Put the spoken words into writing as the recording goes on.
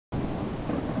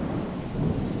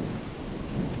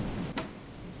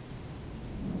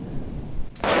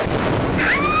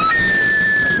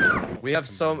We have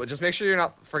so. Just make sure you're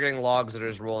not forgetting logs that are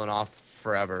just rolling off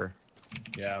forever.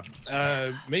 Yeah.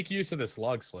 Make use of this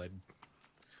log sled.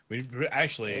 We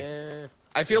actually.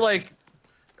 I feel like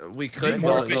we could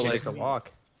more also efficient like to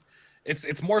walk.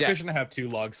 It's more efficient to have 2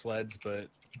 log sleds, but.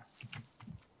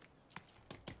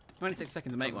 It only takes a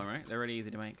second to make one, right? They're really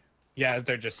easy to make. Yeah,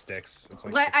 they're just sticks. It's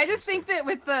Like, I just think that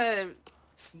with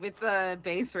the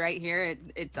base right here,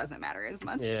 it doesn't matter as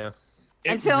much. Yeah.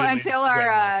 Until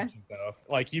our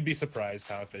like you'd be surprised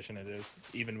how efficient it is,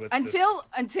 even with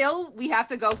until we have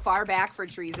to go far back for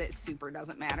trees, it super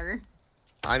doesn't matter.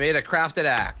 I made a crafted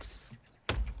axe.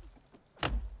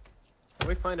 Can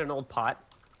we find an old pot?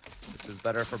 Which is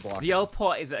better for blocking. The old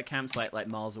pot is at a campsite like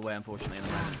miles away, unfortunately. In the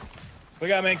moment. We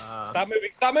got Minx. Stop moving!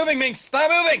 Stop moving, Minx! Stop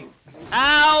moving!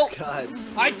 Ow! God.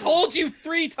 I told you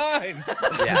 3 times.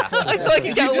 Yeah. I thought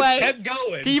you could get away. Kept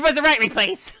going. Can you resurrect me,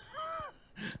 please?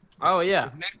 Oh yeah.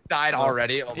 Minx died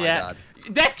already. Oh my god.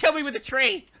 Death killed me with a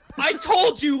tree. I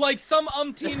told you like some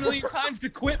umpteen million times to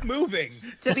quit moving.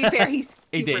 To be fair, he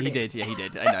did. Yeah, he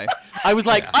did. I know. I was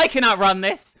like, I can outrun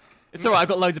this. It's alright. I've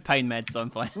got loads of pain meds, so I'm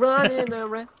fine. Running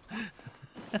around.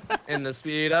 In the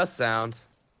speed of sound.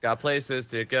 Got places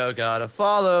to go, gotta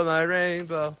follow my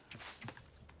rainbow.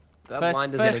 That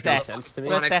line doesn't make any sense to me.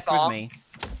 First death was me.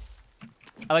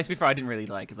 At least before I didn't really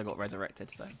like, because I got resurrected,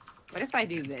 so. What if I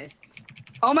do this?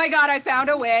 Oh my god, I found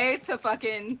a way to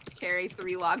fucking carry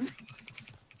 3 logs.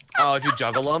 Oh, if you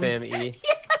juggle them? Spam E.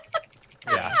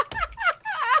 Yeah.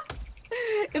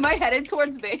 Am I headed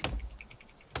towards base?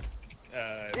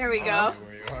 There we go.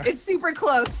 It's super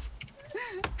close.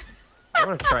 I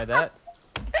want to try that.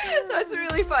 That's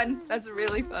really fun. That's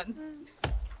really fun.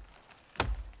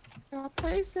 Got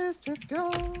places to go.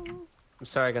 I'm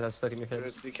sorry I got that stuck in your head.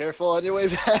 Just be careful on your way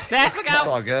back. Death, look out! It's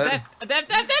all good.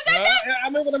 Yeah,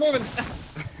 I'm moving.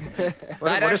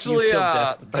 That actually,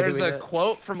 there's a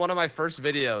quote from one of my first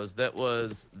videos that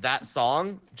was that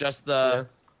song, just the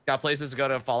got places to go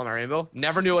to follow my rainbow.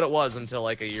 Never knew what it was until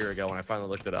like a year ago when I finally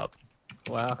looked it up.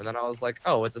 Wow. And then I was like,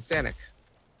 oh, it's a Sanic.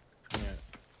 Yeah.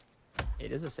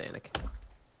 It is a Sanic.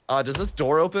 Does this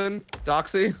door open,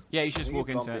 Doxy? Yeah, you should just walk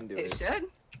into it. It should.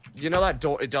 You know that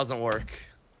door, it doesn't work.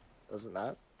 Does it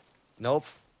not? Nope.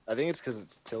 I think it's because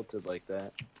it's tilted like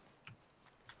that.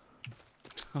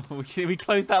 We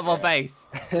closed out of our base.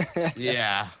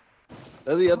 Yeah.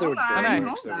 No, the other Hold on, door hold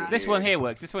works over on. This here. one here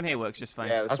works. This one here works just fine.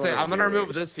 Yeah, I'll this say one I'm over gonna here remove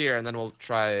works. this here and then we'll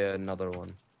try another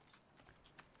one.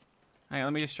 Hang on,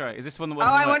 let me just try. Is this one the Oh, one?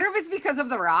 I wonder if it's because of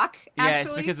the rock. Yeah, Actually.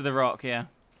 it's because of the rock. Yeah.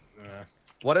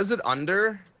 What is it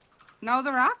under? No,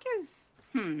 the rock is.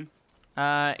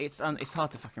 It's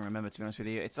hard to fucking remember, to be honest with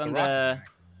you. It's under.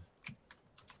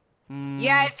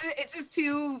 Yeah, it's just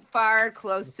too far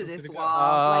close to this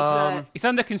wall. Like It's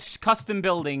under custom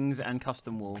buildings and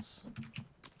custom walls.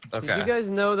 Okay. Did you guys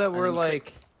know that we're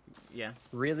like Yeah.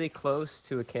 really close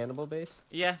to a cannibal base?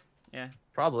 Yeah. Yeah.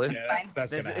 Probably. Yeah,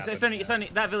 that's gonna happen. It's only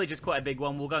that village is quite a big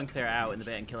one. We'll go and clear it out in a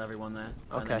bit and kill everyone there. and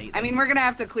then Okay. eat I mean, them. we're gonna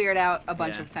have to clear it out a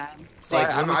bunch Yeah. of times. So Hey,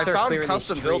 so when we I start found clearing these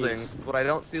custom trees- buildings, but I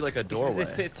don't see like a doorway.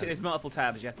 There's multiple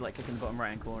tabs. You have to like click in the bottom right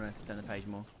hand corner to turn the page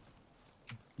more.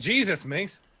 Jesus,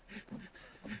 Minx.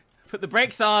 Put the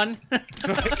brakes on.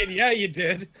 Yeah, you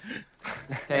did.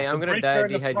 Hey, I'm gonna Right die there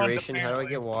of in the front, dehydration. How do I apparently.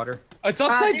 get water? It's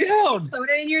upside There's down.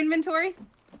 soda in your inventory?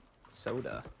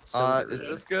 Soda. Is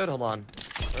this good? Hold on.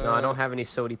 No, I don't have any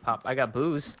sody pop. I got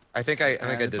booze. I think I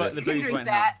did But the it. You can booze drink won't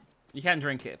that. help. You can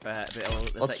drink it for a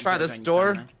bit. Let's try this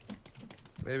door.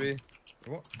 Maybe.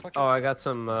 Oh, I got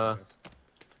some. Why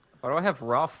do I have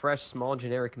raw, fresh, small,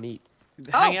 generic meat?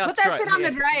 Oh, put that shit on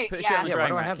the dry. Put shit on the Yeah, why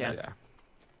do I drying have rack, that? yeah.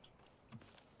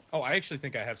 Oh, I actually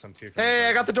think I have some too. Hey,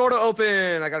 I got the door to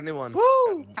open. I got a new one.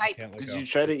 Woo! Hype. Did you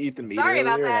try to eat the meat Sorry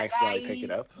about earlier and that, accidentally pick it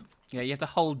guys. up? Yeah, you have to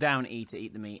hold down E to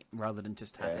eat the meat rather than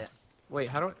just have Yeah. it. Wait,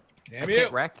 how do I? Damn I you.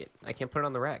 can't rack it. I can't put it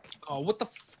on the rack. Oh, what the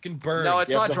fucking bird? No, it's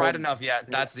You have not to dried hold- enough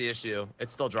yet. That's the issue.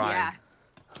 It's still drying. Yeah.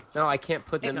 No, I can't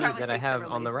put the It meat probably that I takes a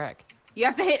have on the release. rack. You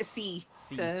have to hit C,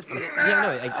 to put it there.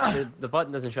 Yeah, no, the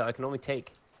button doesn't show. I can only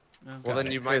take. Oh, Well,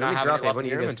 then you Wait, might let me not have drop any it. left What in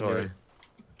do your you guys do? inventory.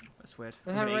 that's weird. I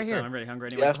I'm have gonna it right eat some. here. I'm really hungry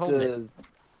You anyway. have holding to.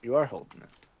 You are holding it.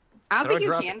 I How don't do think I you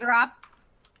drop can it? drop.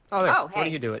 Oh, there. Oh, What do hey.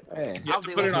 you do it? Hey. You I'll have to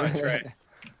do put it. it on a tray.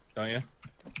 Don't you?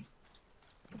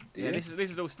 Do Yeah, you? this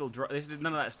is all still dry. This is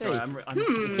none of that's dry. Hey, I'm You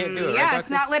can't do it, Yeah, right, it's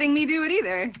Doctor? not letting me do it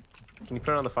either. Can you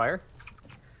put it on the fire?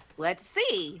 Let's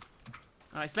see.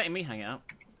 oh, it's letting me hang out.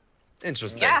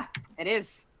 Interesting. Yeah, it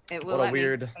is. It will What a let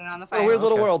weird- me put it on the What fire. a weird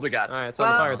little Okay. world we got. All right, it's on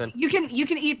the fire Well, then. you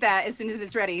can eat that as soon as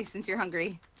it's ready, since you're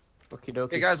hungry. Okie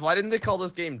dokie. Hey guys, why didn't they call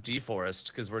this game Deforest?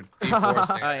 Because we're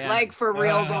deforesting. Oh yeah. Like for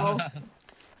real, bro.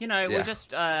 You know, Yeah. we're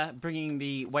just bringing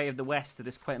the way of the West to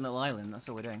this quaint little island. That's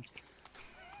all we're doing.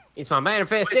 It's my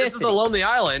manifest Wait, this is the destiny. Lonely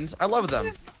Island. I love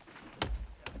them.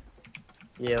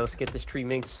 Yeah, let's get this tree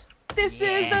minx. This Yeah.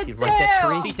 is the You like that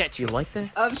tree? Seize that Do you tree. like that?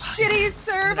 of shitty Look at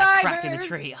survivors. that crack in the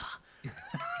tree.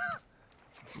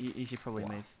 You should probably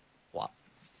move. Flop.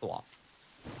 Flop.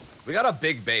 We got a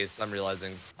big base, I'm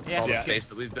realizing. Yeah. All the Yeah. space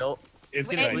that we've built. It's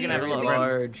Wait, nice. We're gonna have a lot of Very room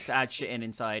large. to add shit in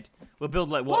inside. We'll build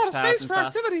like A lot of watchtowers space and for stuff.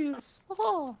 activities.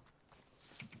 Oh.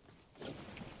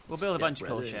 We'll build a bunch of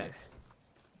cool Brother. shit.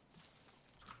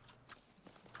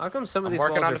 How come some of I'm these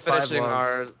working walls on are 5 finishing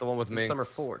logs? the one with and Minx. Some are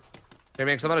 4. Hey,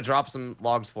 Minx, I'm gonna drop some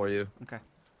logs for you. Okay.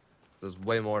 There's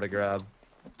way more to grab.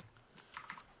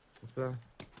 You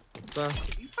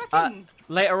fucking...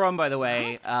 Later on, by the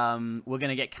way, we're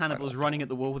gonna get cannibals running at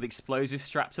the wall with explosives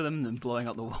strapped to them and blowing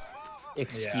up the walls.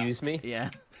 Excuse me? Yeah.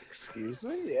 Excuse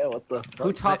me? Yeah, what the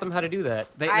Who taught them how to do that?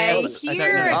 They, I don't hear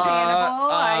know. a cannibal.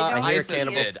 I don't hear a ISIS see it.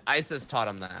 cannibal. did. ISIS taught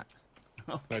him that.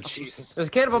 Oh, Jesus. There's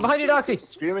a cannibal behind you, Doxy!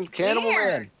 Screaming cannibal Where?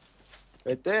 man.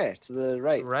 Right there, to the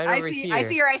right. Right I over see. here. I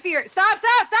see her. I see her. Stop!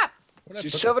 Stop! Stop! Where'd I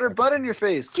She's put shoving her this butt in your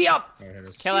face. Yup! fucker? Oh, here it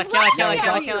is. Kill her, She's kill her, kill her, laughing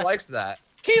kill her, at kill He her. likes that.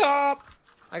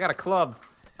 I got a club.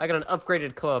 I got an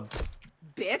upgraded club.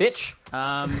 Bitch.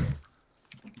 Bitch!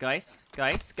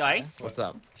 Guys. What's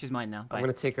up? She's mine now. I'm Bye.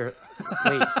 gonna take her.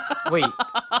 Wait.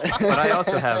 But I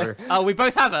also have her. Oh, we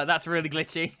both have her. That's really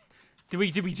glitchy. Do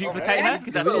we duplicate her?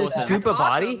 Because that's Is awesome. dupe a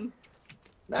body? Awesome.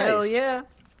 Nice. Hell yeah.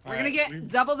 We're gonna Alright, get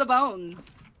double the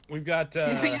bones. We've got You know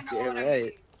Damn what I mean?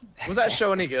 right. Was that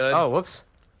show any good? Oh, whoops.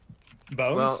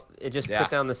 bones. Well, it just Yeah.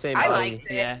 put down the same I body. liked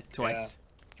it. Yeah, twice.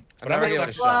 I've But I'm never a given it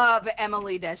a sucker. shot. Love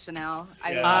Emily Deschanel.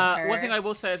 I Yeah. love her. One thing I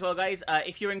will say as well, guys,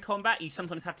 if you're in combat, you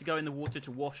sometimes have to go in the water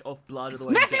to wash off blood,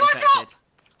 otherwise you Messi, get watch out! infected.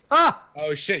 Ah!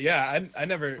 Oh shit! Yeah, I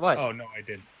never. What? Oh no, I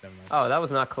did. Never mind. Oh, that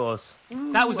was not close.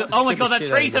 That was. Oh my Scared god, the that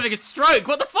shit out of tree's me. having a stroke.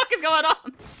 What the fuck is going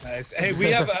on? Nice. Hey,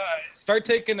 we have. Start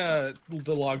taking the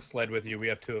log sled with you. We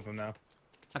have 2 of them now.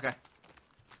 Okay.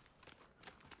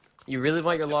 You really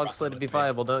want your log sled to be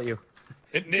viable, don't you?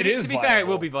 It To is. be fair, it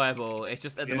will viable. be viable. It's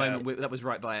just at the Yeah. moment that was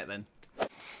right by it then.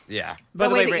 Yeah. By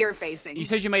The way that Ritz, you're facing. You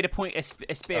said you made a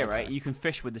spear, right? You can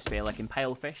fish with the spear, like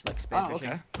impale fish, like spear Oh, fishing.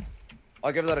 okay.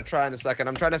 I'll give that a try in a second.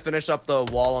 I'm trying to finish up the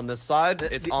wall on this side.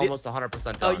 It's almost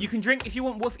 100% Oh, done. you can drink if you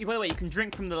want. By the way, you can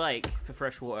drink from the lake for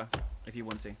fresh water if you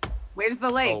want to. Where's the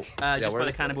lake? Oh, Just yeah, by where the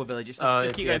is cannibal village. Just Oh,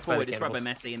 keep yeah, going it's by the forward. It's right by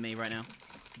cannibals. Messi and me right now.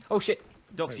 Oh shit.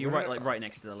 Doxy, you're where- right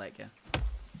next to the lake, yeah.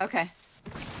 Okay.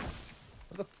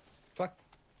 What the fuck?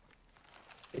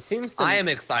 It seems to I am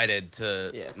excited to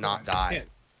Yeah. not I die. can't.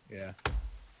 Yeah.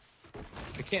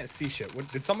 I can't see shit.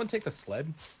 What, did someone take the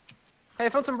sled? Hey, I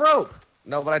found some rope!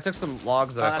 No, but I took some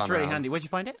logs that I That's found really around. handy. Where'd you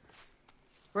find it?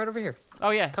 Right over here. Oh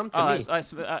yeah. Come to me.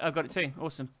 I've got it too.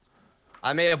 Awesome.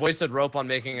 I may have wasted rope on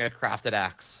making a crafted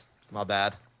axe. My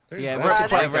bad. There's Yeah, that. we're That's to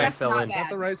play where I red. fell not in. Is that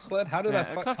the right sled? How did Yeah, I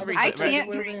fuck? I've got to read I Right, can't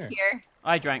right drink here. here.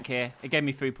 I drank here. It gave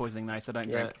me food poisoning though, so don't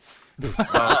Yeah. drink.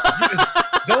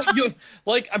 Don't you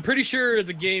like? I'm pretty sure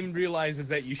the game realizes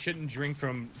that you shouldn't drink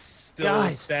from still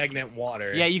Guys. stagnant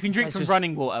water. Yeah, you can drink Guys, from just-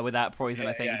 running water without poison,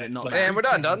 I Yeah, think, yeah, but not. like- that. And we're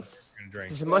done, dunce. Drink.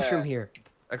 There's a mushroom here.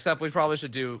 Except we probably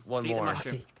should do one Eat the more.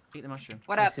 mushroom. Doxy, Eat the mushroom.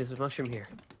 What up? there's a mushroom here.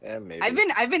 Yeah, maybe.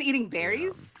 I've been eating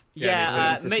berries. Yeah, me too.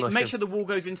 Yeah, Eat this make mushroom. sure the wall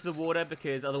goes into the water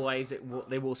because otherwise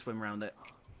they will swim around it.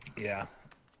 Yeah.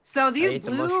 So these ate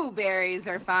the mushroom. blueberries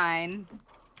are fine.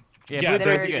 Yeah, that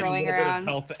blueberries are are good. growing a little bit of around.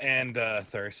 health and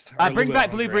thirst. Or a Bring little bit back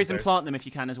of hunger blueberries and thirst. plant them if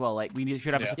you can as well. Like we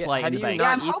should have a Yeah. supply Yeah, how in the do you base. not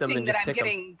Yeah, I'm eat them hoping and that just I'm pick 'em?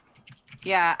 getting.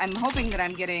 Yeah, I'm hoping that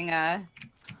I'm getting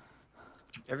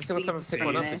Every single time I Seeds pick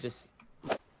one up, from it this. just...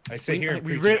 I sit here. and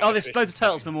preach Oh, about there's loads of efficiency.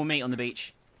 turtles for more meat on the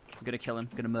beach. I'm gonna kill them.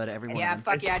 Gonna murder everyone. Yeah, of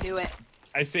them. fuck yeah, do it.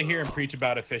 I sit here and preach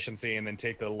about efficiency and then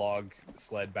take the log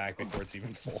sled back before it's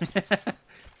even full.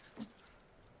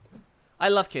 I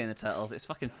love killing the turtles. It's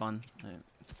fucking fun.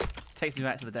 It takes me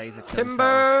back to the days of killing turtles.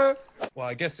 Timber! Well,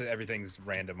 I guess everything's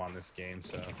random on this game,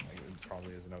 so it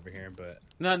probably isn't over here. But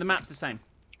No, the map's the same.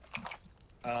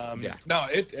 Yeah. no,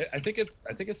 I think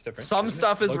it's different. Some isn't it?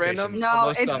 stuff is Locations. random. No,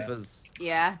 most it's- stuff is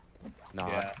Yeah. not.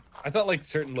 Yeah, I thought like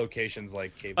certain locations,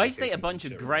 like cave. I used to eat a locations bunch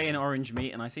and of shit were grey and random. orange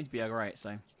meat, and I seem to be alright.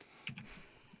 So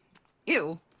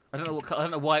Ew. I don't know what. I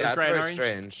don't know why it Yeah, was it's grey and very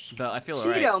orange, strange. but I feel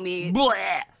alright. Cheeto meat.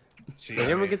 Blech! Gee,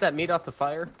 Didn't we get that meat off the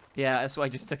fire? Yeah, that's why I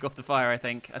just took off the fire. I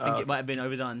think Oh. it might have been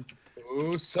overdone.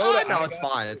 Ooh, Oh, soda. no, it's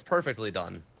fine. It's perfectly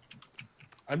done.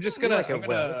 I'm just gonna. Like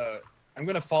a I'm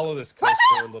gonna follow this coast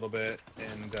for a little bit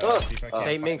and see if I can Hey,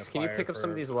 find Minx, a can you fire pick up some for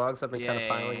of these logs I've been kind Yeah, of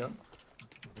piling yeah, up?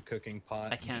 the cooking pot.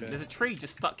 I and can. shit. There's a tree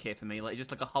just stuck here for me, like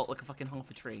just like a fucking half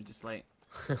a tree, just like.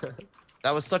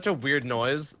 That was such a weird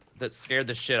noise that scared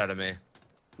the shit out of me.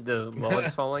 The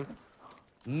logs falling?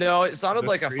 No, it sounded This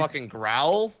like a tree? fucking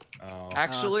growl, Oh.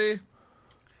 actually.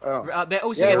 Oh. There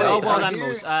also Yeah, there are right, wild down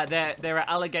animals. There are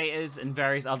alligators and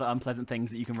various other unpleasant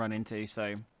things that you can run into.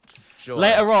 So Sure.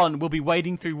 later on, we'll be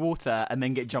wading through water and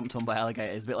then get jumped on by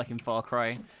alligators, a bit like in Far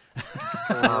Cry.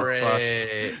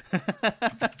 Great.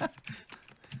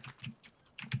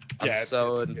 I'm Yeah,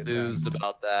 so it's a good enthused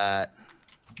about that.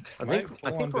 I think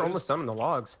we're almost done in the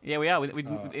logs. Yeah, we are.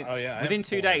 Within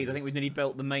 2 days, I think we've nearly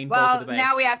built the main bulk of the base.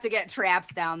 Now we have to get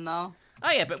traps down though.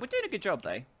 Oh yeah, but we're doing a good job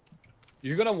though.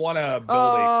 You're gonna want to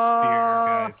build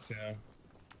a spear, guys, too.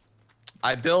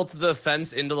 I built the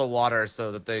fence into the water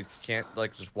so that they can't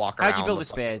like just walk around. How'd you build a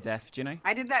spear, Def? Do you know?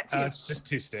 I did that too. It's just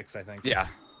 2 sticks, I think. Yeah.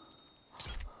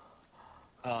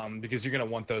 Because you're gonna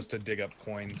want those to dig up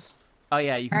coins. Oh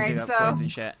yeah, you can dig up coins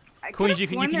and shit. Coins you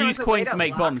can use coins to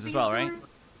make bombs as well, right?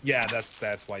 Yeah,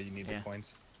 that's why you need the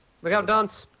coins. Look out,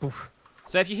 Dunce. Poof.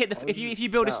 So if you hit the if you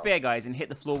build a spear, guys, and hit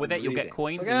the floor with it, you'll get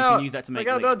coins, and you can use that to make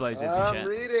explosives and I'm shit.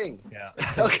 reading. Yeah.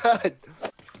 Oh god.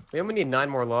 We only need 9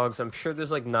 more logs. I'm sure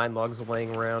there's like 9 logs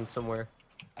laying around somewhere.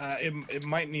 It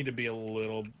might need to be a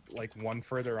little like one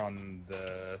further on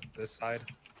this side.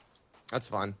 That's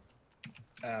fine.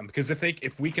 Because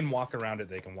if we can walk around it,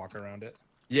 they can walk around it.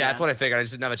 Yeah, that's what I figured. I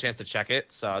just didn't have a chance to check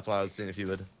it, so that's why I was seeing if you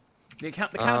would. The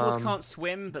cannibals can't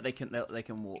swim, but they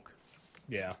can walk.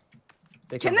 Yeah.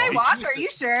 Can they walk? Are you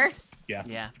sure? Yeah.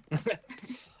 Yeah.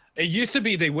 It used to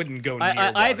be they wouldn't go near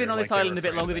I've been on water, this like island a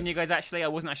bit longer than you guys actually. I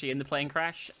wasn't actually in the plane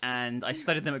crash, and I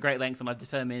studied them at great length, and I've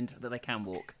determined that they can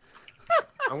walk.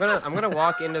 I'm gonna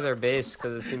walk into their base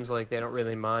because it seems like they don't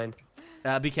really mind.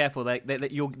 Be careful.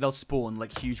 They'll spawn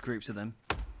like huge groups of them.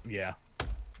 Yeah.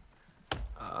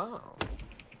 Oh.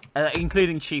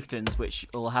 Including chieftains, which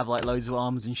will have like loads of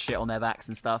arms and shit on their backs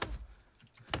and stuff.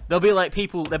 There'll be like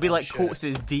people. There'll be like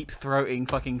corpses deep throating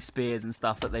fucking spears and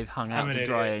stuff that they've hung out to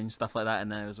dry and stuff like that in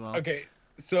there as well. Okay,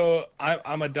 so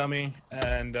I'm a dummy,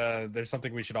 and there's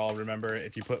something we should all remember.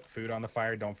 If you put food on the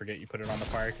fire, don't forget you put it on the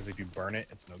fire, because if you burn it,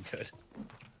 it's no good.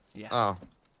 Yeah. Oh.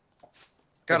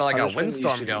 Got like a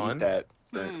windstorm going.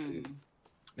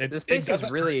 This base is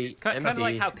really kind of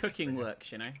like how cooking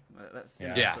works, you know. That's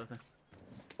yeah. Sort of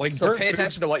like so pay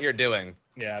attention to what you're doing.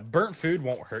 Yeah, burnt food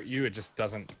won't hurt you. It just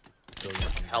doesn't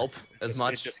help as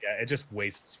much. It just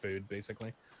wastes food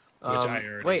basically.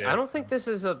 Wait, I don't think this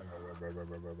is a.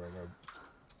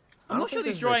 I'm not sure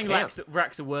these drying racks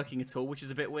are working at all, which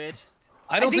is a bit weird.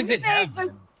 I don't think they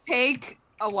just take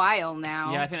a while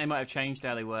now. Yeah, I think they might have changed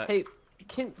how they work. Hey,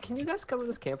 can you guys come to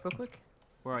this camp real quick?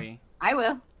 Where are you? I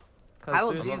will. I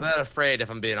will. I'm a bit afraid, if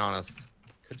I'm being honest.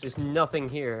 There's nothing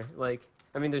here. Like,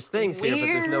 I mean, there's things here, but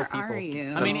there's no people. Where are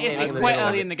you? I mean, it's quite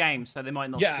early in the game, so they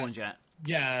might not spawn yet.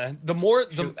 Yeah, the more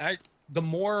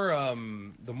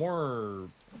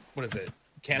what is it?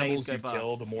 Cannibals you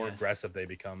kill, the more aggressive they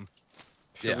become.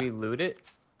 Should we loot it?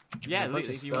 Yeah, loot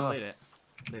it if you want to loot it.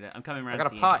 Loot it. I'm coming around. I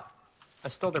got a pot. I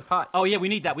stole their pot. Oh yeah, we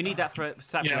need that. We need that for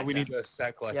sack collector. Yeah, we need the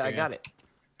sack collector. Yeah, I got it.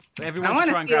 But everyone should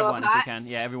try and grab one if we can.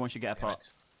 Yeah, everyone should get a pot.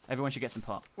 Everyone should get some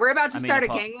pot. We're about to start a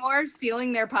gang war,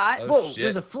 stealing their pot. Whoa,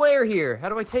 there's a flare here. How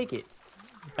do I take it?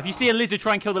 If you see a lizard,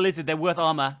 try and kill the lizard. They're worth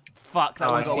armor. Fuck, that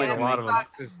one got away from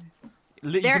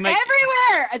me. They're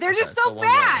everywhere. They're just so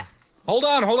fast. Hold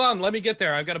on. Let me get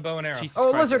there. I've got a bow and arrow.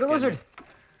 Oh, a lizard.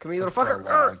 Come here, little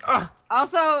fucker.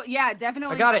 Also, yeah,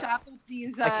 definitely chop up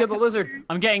these. I killed the lizard.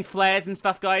 I'm getting flares and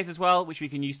stuff, guys, as well, which we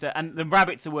can use to. And the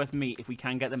rabbits are worth meat if we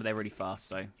can get them, but they're really fast,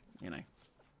 so you know.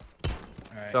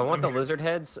 So I want the lizard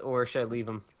heads, or should I leave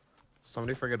them?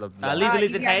 Somebody forget to leave the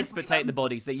lizard heads, but take the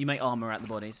bodies. That you make armor out the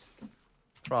bodies.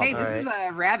 Hey, this is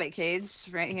a rabbit cage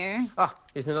right here. Ah,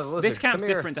 here's another lizard. This camp's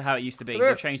different to how it used to be.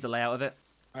 They've changed the layout of it.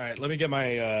 All right, let me get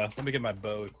my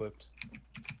bow equipped.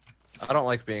 I don't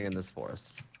like being in this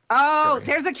forest. Oh,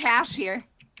 there's a cache here.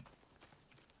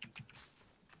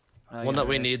 One that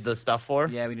we need the stuff for?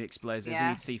 Yeah, we need explosives. Yeah.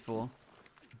 We need C4.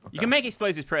 Okay. You can make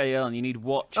explosives pretty early. You need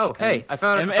watch. Oh, hey, I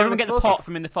found it. Everyone get the pot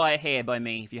from in the fire here by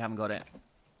me if you haven't got it.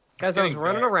 Guys, I was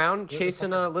running around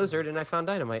chasing a lizard and I found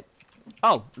dynamite.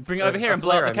 Oh, bring it over here and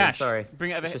blow up the cache. Sorry.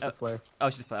 Bring it over here. It's just a flare. Oh,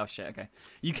 it's just a flare. Oh shit. Okay.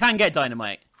 You can get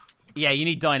dynamite. Yeah, you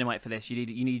need dynamite for this. You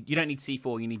don't need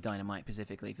C4. You need dynamite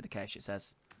specifically for the cache. It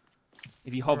says.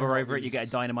 If you hover over it, you get a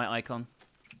dynamite icon.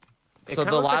 So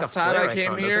the last time I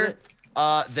came here,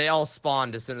 they all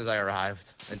spawned as soon as I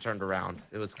arrived and turned around.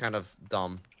 It was kind of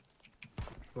dumb.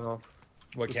 Well,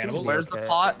 what cannibals? Where's the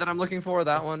pot that I'm looking for?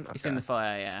 That one? It's in the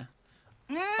fire, yeah.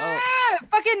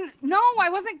 Fucking no! I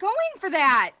wasn't going for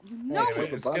that. No.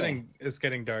 It's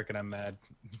getting dark and I'm mad.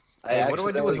 What do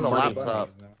I do with the laptop?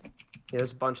 Yeah,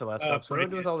 there's a bunch of laptops. What do I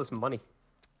do with all this money?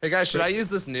 Hey guys, should I use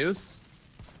this noose?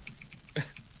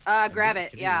 Grab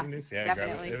it. Yeah, Yeah,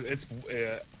 definitely. grab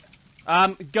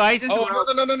it. Guys.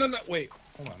 Oh no! Wait.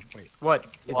 Hold on, wait. What?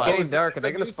 It's What? getting dark. Are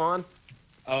they gonna spawn?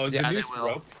 Oh, is Yeah, the they noose will.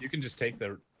 rope? You can just take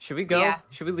the. Should we go? Yeah.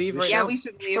 Should we leave right Yeah, now? we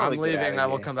should leave. Probably I'm get leaving. outta I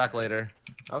will here. come back later.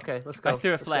 Okay, let's go. I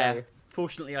threw a Let's get outta flare. here.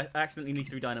 Fortunately, I accidentally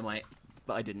threw dynamite,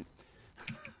 but I didn't.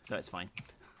 So it's fine.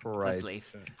 Let's Right. leave.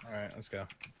 All right, let's go.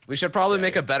 We should probably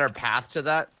make a better path to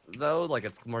that, though. Like,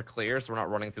 it's more clear, so we're not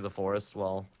running through the forest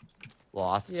while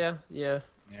lost. Yeah, yeah.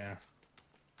 Yeah.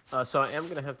 So I am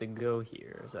gonna have to go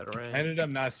here. Is that I right? ended up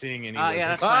not seeing any. Yeah,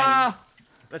 that's lizards. fine.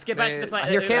 Let's get back to the I I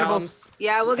place. hear cannibals.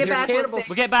 Yeah, we'll get Here, back. cannibals.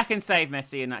 We'll get back and save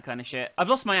Messi and that kind of shit. I've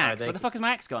lost my Alright, axe. Where thank the you. fuck is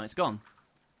my axe gone? It's gone.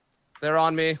 They're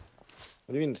on me.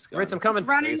 What do you mean? It's Ritz, I'm gone? coming.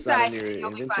 Run It's not inside. in your You'll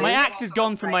be inventory? fine. My You axe won't is go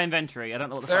gone from right. my inventory. I don't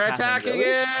know what the They're fuck happened. attacking it.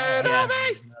 Yeah. Help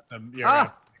me! You're Ah! gonna have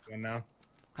to make one now.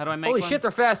 How do I make Holy one? shit,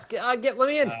 they're fast. Let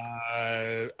me in.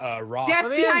 Rock. Death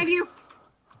Let me in. behind you.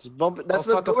 Just bump it. Oh That's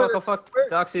the fuck, oh door. fuck, oh fuck. Where?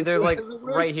 Doxy, they're like Doesn't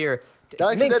work. right here.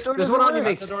 Doxy, Minx, that door there's doesn't one on you, work.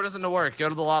 Minx. The door doesn't work. Go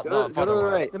to the lot. Go to the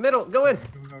right. The middle, go in.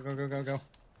 Go.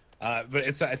 But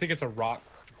it's I think it's a rock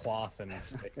cloth and a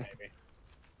stick maybe.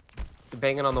 They're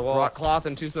banging on the wall. Rock cloth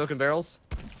and 2 smoking barrels.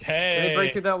 Hey. Can they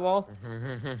break through that wall?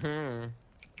 They're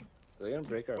gonna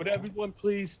break our Would wall. everyone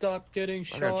please stop getting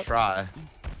I'm gonna shot? try.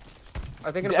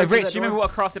 Are they gonna break through Rich, that do you remember door?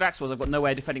 what a crafted axe was? I've got no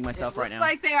way of defending myself It right looks now.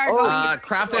 like they are Oh, going.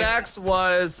 Crafted axe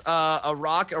was a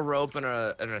rock, a rope, and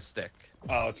a stick.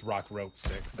 Oh, it's rock rope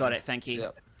stick. so- Got it, thank you.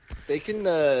 Yep. They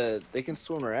can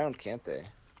swim around, can't they?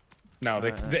 No,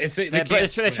 if they They're,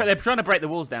 can't they're swim. trying to break the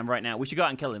walls down right now. We should go out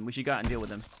and kill him. We should go out and deal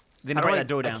with him. They're How gonna do break that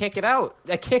door I down. can't get out.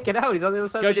 I can't get out. He's on the other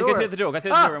side Go, of the go door. through the door. Go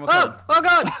through the door and we'll kill him. Oh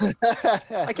god!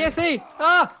 I can't see.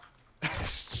 Ah!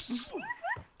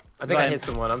 I think I hit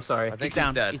someone. I'm sorry. I think He's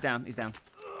down. dead. He's down. He's down.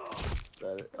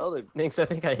 Oh, they. Minx, I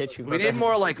think I hit you. We need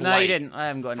more like No, light. you didn't. I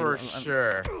haven't got any. For I'm-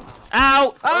 sure.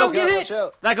 Ow! Oh, get watch it!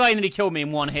 out. That guy nearly killed me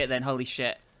in one hit. Then holy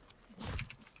shit.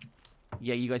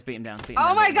 Yeah, you guys beat him down. Beat him Oh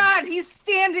down, my beat him down. God, he's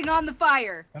standing on the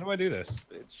fire. How do I do this?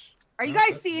 Bitch. Are you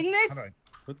guys seeing this? How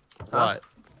do I? What?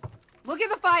 Look at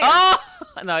the fire. Oh!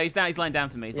 No, he's down. He's lying down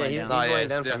for me. He's Yeah, lying he's- down. Oh, yeah, laying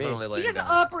it's down for me. definitely He laying is down.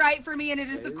 upright for me, and it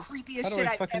is the How creepiest do I shit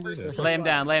I've fucking ever do this? seen. Lay him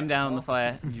down. Lay him down on the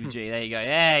fire. GG. There you go.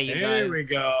 There you There go. we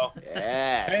go.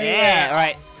 Yeah. Hey. Yeah. All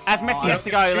right. As Messi has to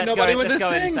go, Shoot let's go. nobody with Let's this go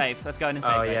in and thing. save. Let's go in and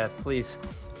save. Oh yeah, guys. please.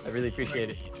 I really appreciate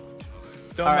it.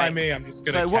 Don't All mind right. me. I'm just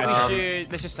gonna So what catch we you.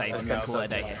 should let's just save. Let's I'm go. gonna call it a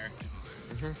day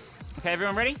here. Okay,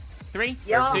 everyone ready? 3,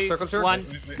 Yeah. 2, Circle jerk? 1,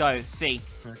 Wait. go. See.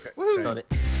 Okay. Got it.